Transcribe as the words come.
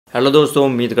Hello दोस्तों,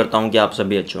 उम्मीद करता हूं कि आप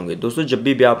सभी अच्छे होंगे। दोस्तों, जब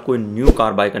भी आप कोई न्यू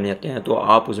कार बाय करने जाते हैं तो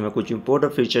आप उसमें कुछ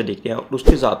इंपॉर्टेंट फीचर देखते हैं और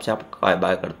उसके हिसाब से आप कार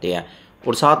बाय करते हैं।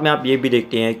 और साथ में आप ये भी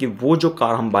देखते हैं कि वो जो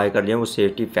कार हम बाय कर रहे हैं वो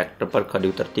सेफ्टी फैक्टर पर खरी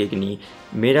उतरती है कि नहीं।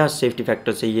 मेरा सेफ्टी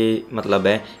फैक्टर से ये मतलब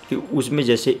है कि उसमें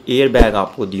जैसे एयर बैग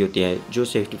आपको दिए होते हैं जो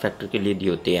सेफ्टी फैक्टर के लिए दिए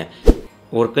होते हैं,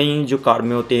 और कई जो कार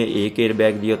में होते हैं एक एयर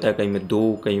बैग दिया होता है, कहीं में 2,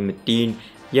 कहीं में 3,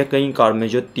 या कई कार में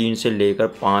जो 3 से लेकर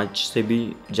 5 से भी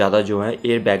ज़्यादा जो है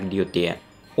एयर बैग दिए होते हैं।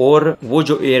 और वो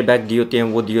जो एयर बैग दिए होते हैं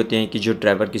वो दिए होते हैं कि जो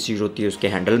ड्राइवर की सीट होती है उसके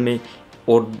हैंडल में,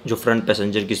 और जो फ्रंट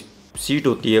पैसेंजर की सीट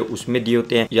होती है उसमें दिए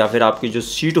होते हैं, या फिर आपकी जो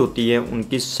सीट होती है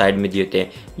उनकी साइड में दिए होते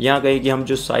हैं। यहाँ कहें कि हम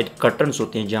जो साइड कर्टन्स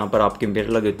होते हैं जहाँ पर आपके मिरर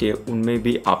लगे होते हैं उनमें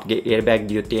भी आपके एयर बैग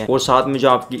दिए होते हैं। और साथ में जो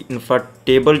आपकी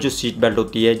कंफर्टेबल जो सीट बेल्ट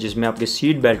होती है जिसमें आपके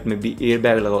सीट बेल्ट में भी एयर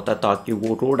बैग लगा होता है ताकि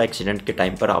वो रोड एक्सीडेंट के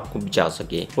टाइम पर आपको बचा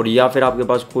सके। और या फिर आपके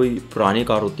पास कोई पुरानी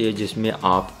कार होती है जिसमें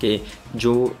आपके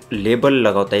जो लेबल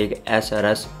लगा होता है एक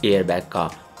SRS एयर बैग का,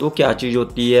 तो क्या चीज़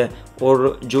होती है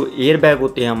और जो एयर बैग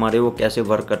होते हैं हमारे वो कैसे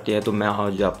वर्क करते हैं, तो मैं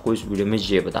आज आपको इस वीडियो में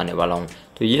ये बताने वाला हूँ।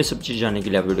 तो ये सब चीज़ जानने के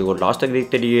लिए आप वीडियो को लास्ट तक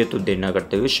देखते रहिए। तो देर न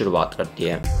करते हुए शुरुआत करते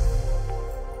हैं।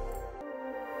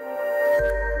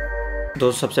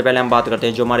 तो सबसे पहले हम बात करते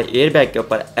हैं जो हमारे एयर बैग के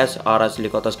ऊपर SRS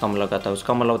लिखा होता है उसका मतलब होता है,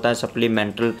 उसका मतलब होता है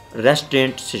सप्लीमेंटल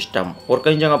रेस्ट्रेंट सिस्टम। और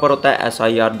कई जगह पर होता है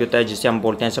SIR भी होता है जिसे हम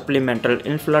बोलते हैं सप्लीमेंटल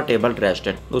इन्फ्लेटेबल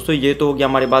रेस्ट्रेंट। दोस्तों, ये तो हो गया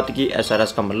हमारी बात की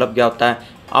SRS का मतलब क्या होता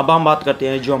है। अब हम बात करते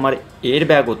हैं जो हमारे एयर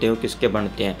बैग होते हैं वो किसके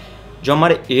बनते हैं। जो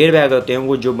हमारे एयर बैग होते हैं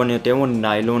वो जो बने होते हैं वो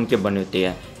नायलॉन के बने होते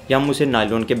हैं, या हम उसे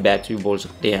नायलॉन के बैग्स भी बोल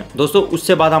सकते हैं। दोस्तों,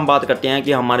 उससे बाद हम बात करते हैं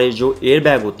कि हमारे जो एयर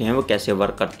बैग होते हैं वो कैसे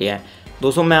वर्क करते हैं।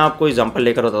 दोस्तों, मैं आपको एग्जांपल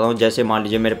लेकर बताता हूँ। जैसे मान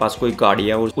लीजिए मेरे पास कोई गाड़ी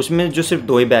है और उसमें जो सिर्फ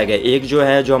 2 ही बैग है, एक जो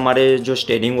है जो हमारे जो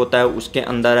स्टीयरिंग होता है उसके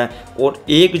अंदर है, और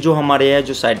एक जो हमारे है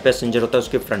जो साइड पैसेंजर होता है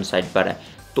उसके फ्रंट साइड पर है।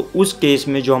 तो उस केस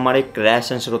में जो हमारे क्रैश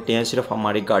सेंसर होते हैं सिर्फ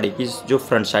हमारी गाड़ी की जो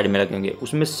फ्रंट साइड में लगे होंगे,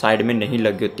 उसमें साइड में नहीं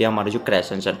लगे होते हैं हमारे जो क्रैश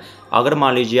सेंसर। अगर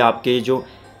मान लीजिए आपके जो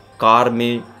कार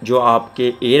में जो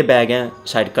आपके एयर बैग हैं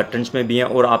साइड कर्टन्स में भी हैं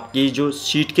और आपकी जो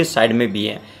सीट के साइड में भी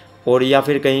हैं, और या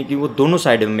फिर कहीं कि वो दोनों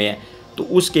साइड में है, तो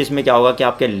उस केस में क्या होगा कि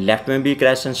आपके लेफ्ट में भी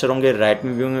क्रैश सेंसर होंगे, राइट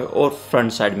में भी होंगे और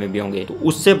फ्रंट साइड में भी होंगे। तो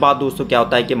उससे बाद दोस्तों क्या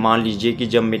होता है कि मान लीजिए कि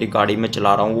जब मेरी गाड़ी में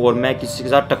चला रहा हूँ और मैं किसी के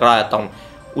साथ टकरा जाता हूँ,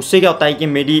 उससे क्या होता है कि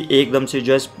मेरी एकदम से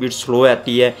जो है स्पीड स्लो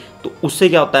आती है। तो उससे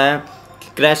क्या होता है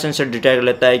कि क्रैश सेंसर डिटेक्ट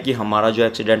लेता है कि हमारा जो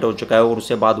एक्सीडेंट हो चुका है, और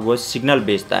उससे बाद वो सिग्नल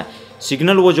भेजता है।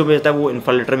 सिग्नल वो जो भेजता है वो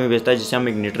इन्फ्लेटर में भेजता है जिसे हम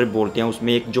इग्निटर बोलते हैं।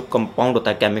 उसमें एक जो कंपाउंड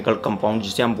होता है केमिकल कंपाउंड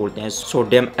जिसे हम बोलते हैं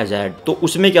सोडियम एजाइड। तो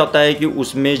उसमें क्या होता है कि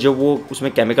उसमें जो वो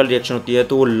उसमें केमिकल रिएक्शन होती है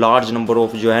तो वो लार्ज नंबर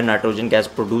ऑफ जो है नाइट्रोजन गैस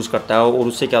प्रोड्यूस करता है, और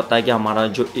उससे क्या होता है कि हमारा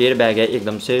जो एयर बैग है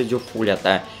एकदम से जो फूल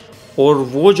जाता है। और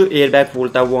वो जो एयर बैग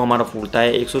फूलता है वो हमारा फूलता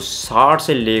है 160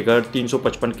 से लेकर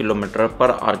 355 किलोमीटर पर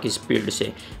आवर की स्पीड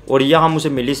से, और या हम उसे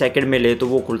मिली सेकेंड में ले तो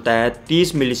वो खुलता है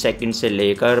 30 मिली सेकेंड से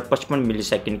लेकर 55 मिली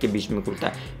सेकेंड के बीच में खुलता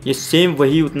है। ये सेम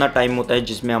वही उतना टाइम होता है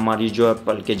जिसमें हमारी जो है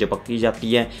पलकें झपकी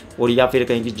जाती है, और या फिर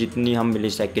कहीं की जितनी हम मिली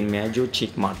सेकेंड में है जो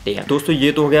छींक मारते हैं। दोस्तों,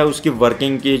 ये तो हो गया उसकी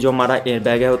वर्किंग की, जो हमारा एयर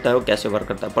बैग है होता है वो कैसे वर्क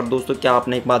करता है। पर दोस्तों, क्या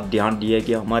आपने एक बात ध्यान दी है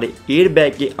कि हमारे एयर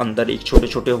बैग के अंदर एक छोटे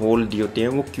छोटे होल दिए होते हैं,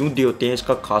 वो क्यों दिए होते हैं,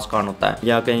 इसका खास कारण होता है।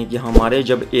 या कहीं कि हमारे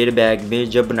जब एयर बैग में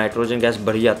जब नाइट्रोजन गैस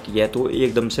भरी जाती है तो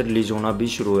एकदम से रिलीज होना भी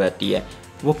शुरू हो जाती है।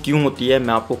 वो क्यों होती है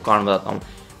मैं आपको कारण बताता हूँ।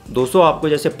 दोस्तों, आपको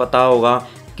जैसे पता होगा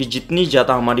कि जितनी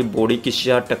ज़्यादा हमारी बॉडी किसी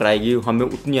से टकराएगी हमें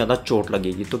उतनी ज़्यादा चोट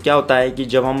लगेगी। तो क्या होता है कि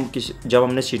जब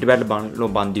हमने सीट बेल्ट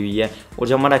बांधी हुई है और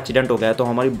जब हमारा एक्सीडेंट हो गया है तो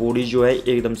हमारी बॉडी जो है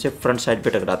एकदम से फ्रंट साइड पे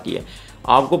टकराती है।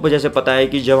 आपको जैसे पता है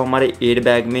कि जब हमारे एयर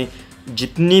बैग में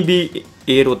जितनी भी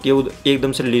एयर होती है वो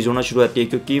एकदम से रिलीज होना शुरू होती है,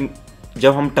 क्योंकि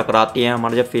जब हम टकराते हैं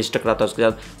हमारा जब फेस टकराता है उसके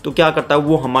साथ, तो क्या करता है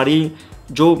वो हमारी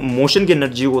जो मोशन की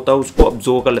एनर्जी होता है उसको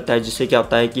अब्जॉर्व कर लेता है, जिससे क्या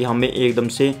होता है कि हमें एकदम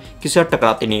से किसी से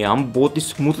टकराते नहीं है, हम बहुत ही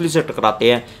स्मूथली से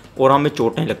टकराते हैं और हमें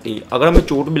चोट नहीं लगती। अगर हमें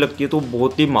चोट भी लगती है तो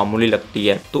बहुत ही मामूली लगती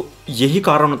है। तो यही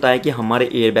कारण होता है कि हमारे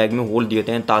एयर बैग में होल दिए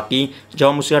होते हैं ताकि जब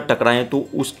हम उसके साथ टकराएं तो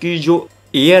उसकी जो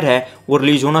एयर है वो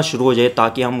रिलीज होना शुरू हो जाए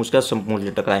ताकि हम उसका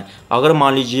स्मूथली टकराएं। अगर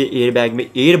मान लीजिए एयर बैग में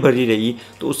एयर भरी रही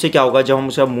तो उससे क्या होगा, जब हम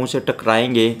उसका मुंह से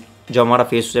टकराएंगे, जब हमारा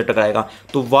फेस से टकराएगा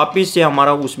तो वापस से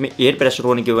हमारा उसमें एयर प्रेशर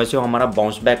होने की वजह से हमारा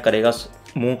बाउंस बैक करेगा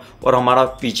मुंह, और हमारा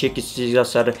पीछे किसी चीज़ का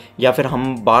सर या फिर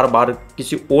हम बार बार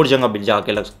किसी और जगह भी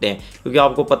जाके लग सकते हैं। क्योंकि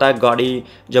आपको पता है गाड़ी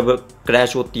जब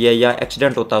क्रैश होती है या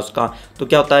एक्सीडेंट होता है उसका, तो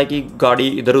क्या होता है कि गाड़ी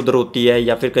इधर उधर होती है,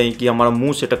 या फिर कहीं कि हमारा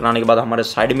मुंह से टकराने के बाद हमारे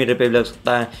साइड मिरर पे भी लग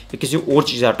सकता है या किसी और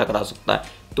चीज़ से टकरा सकता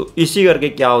है। तो इसी करके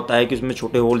क्या होता है कि उसमें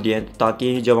छोटे होल दिए हैं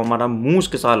ताकि जब हमारा मुंह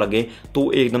उसके साथ लगे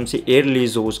तो एकदम से एयर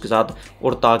रिलीज हो उसके साथ,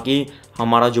 और ताकि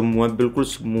हमारा जो मुंह है बिल्कुल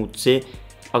स्मूथ से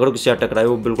अगर किसी से टकराए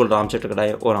वो बिल्कुल आराम से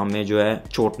टकराए और हमें जो है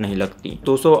चोट नहीं लगती।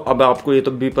 दोस्तों, अब आपको ये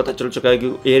तो भी पता चल चुका है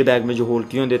कि एयर बैग में जो होल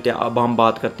क्यों देते हैं। अब हम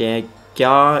बात करते हैं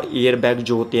क्या एयरबैग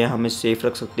जो होते हैं हमें सेफ़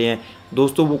रख सकते हैं?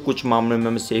 दोस्तों वो कुछ मामलों में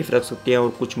हमें सेफ़ रख सकते हैं और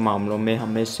कुछ मामलों में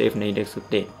हमें सेफ़ नहीं रख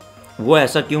सकते। वो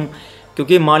ऐसा क्यों?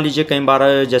 क्योंकि मान लीजिए कई बार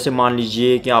जैसे मान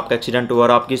लीजिए कि आपका एक्सीडेंट हुआ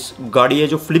और आपकी गाड़ी है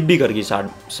जो फ्लिप भी कर गई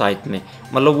साइड में,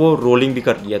 मतलब वो रोलिंग भी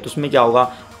कर रही है, तो उसमें क्या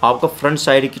होगा, आपका फ्रंट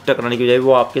साइड की टकराने की बजाय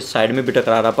वो आपके साइड में भी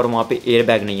टकरा रहा है, पर वहाँ पे एयर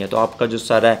बैग नहीं है, तो आपका जो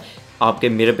सर है आपके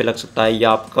मिरर पे लग सकता है,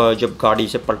 या आपका जब गाड़ी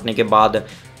से पलटने के बाद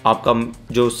आपका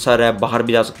जो सर है बाहर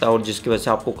भी जा सकता है और जिसकी वजह से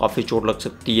आपको काफ़ी चोट लग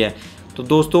सकती है। तो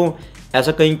दोस्तों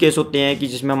ऐसा कई केस होते हैं कि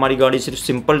जिसमें हमारी गाड़ी सिर्फ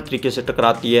सिंपल तरीके से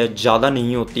टकराती है, ज़्यादा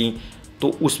नहीं होती,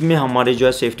 तो उसमें हमारे जो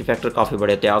है सेफ्टी फैक्टर काफ़ी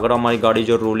बड़े थे। अगर हमारी गाड़ी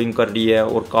जो रोलिंग कर रही है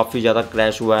और काफ़ी ज़्यादा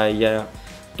क्रैश हुआ है या,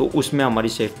 तो उसमें हमारी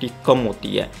सेफ्टी कम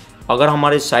होती है। अगर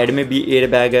हमारे साइड में भी एयर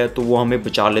बैग है तो वो हमें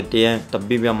बचा लेते हैं, तब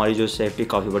भी हमारी जो सेफ्टी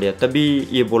काफ़ी बढ़िया है। तभी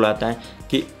ये बोला जाता है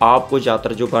कि आपको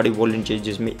ज़्यादातर जो गाड़ी वो लेनी चाहिए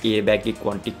जिसमें एयर बैग की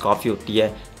क्वांटिटी काफ़ी होती है,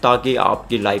 ताकि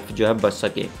आपकी लाइफ जो है बच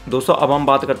सके। दोस्तों अब हम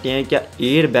बात करते हैं क्या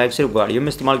एयर बैग सिर्फ गाड़ियों में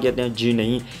इस्तेमाल किए जाते हैं? जी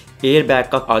नहीं, एयर बैग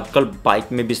का आजकल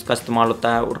बाइक में भी इसका इस्तेमाल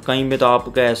होता है, और कहीं में तो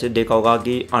आपका ऐसे देखा होगा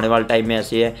कि आने वाले टाइम में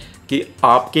ऐसे है कि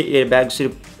आपके एयर बैग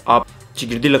सिर्फ आप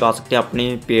चिगिर्दी लगा सकते हैं अपने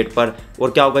पेट पर,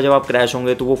 और क्या होगा जब आप क्रैश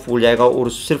होंगे तो वो फूल जाएगा, और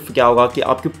सिर्फ क्या होगा कि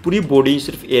आपकी पूरी बॉडी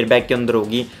सिर्फ एयर बैग के अंदर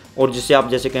होगी, और जिससे आप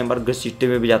जैसे कई बार घसीटते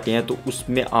हुए भी जाते हैं तो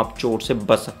उसमें आप चोट से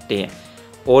बच सकते हैं।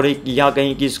 और या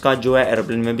कहीं कि इसका जो है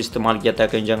एयरप्लेन में भी इस्तेमाल किया जाता है,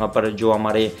 कई जगह पर जो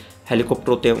हमारे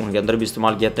हेलीकॉप्टर होते हैं उनके अंदर भी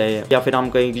इस्तेमाल किया जाता है, या फिर हम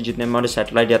कहीं कि जितने हमारे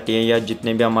सैटेलाइट जाते हैं या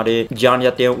जितने भी हमारे जान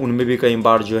जाते हैं उनमें भी कई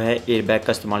बार जो है एयर बैग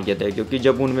का इस्तेमाल किया जाता है। क्योंकि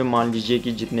जब उनमें मान लीजिए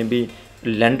कि जितने भी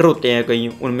लैंडर होते हैं कहीं,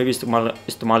 उनमें भी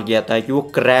इस्तेमाल किया जाता है कि वो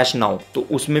क्रैश ना हो, तो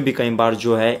उसमें भी कई बार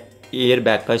जो है एयर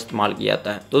बैग का इस्तेमाल किया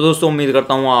जाता है। तो दोस्तों उम्मीद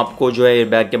करता हूँ आपको जो है एयर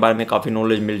बैग के बारे में काफ़ी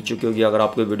नॉलेज मिल चुकी होगी। अगर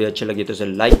आपको वीडियो अच्छी लगी तो इसे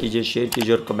लाइक कीजिए, शेयर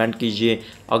कीजिए और कमेंट कीजिए।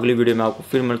 अगली वीडियो में आपको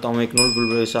फिर मिलता हूँ एक नई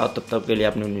वीडियो के साथ, तब तक के लिए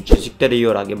अपनी नीचे सीखते रहिए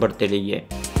और आगे बढ़ते रहिए।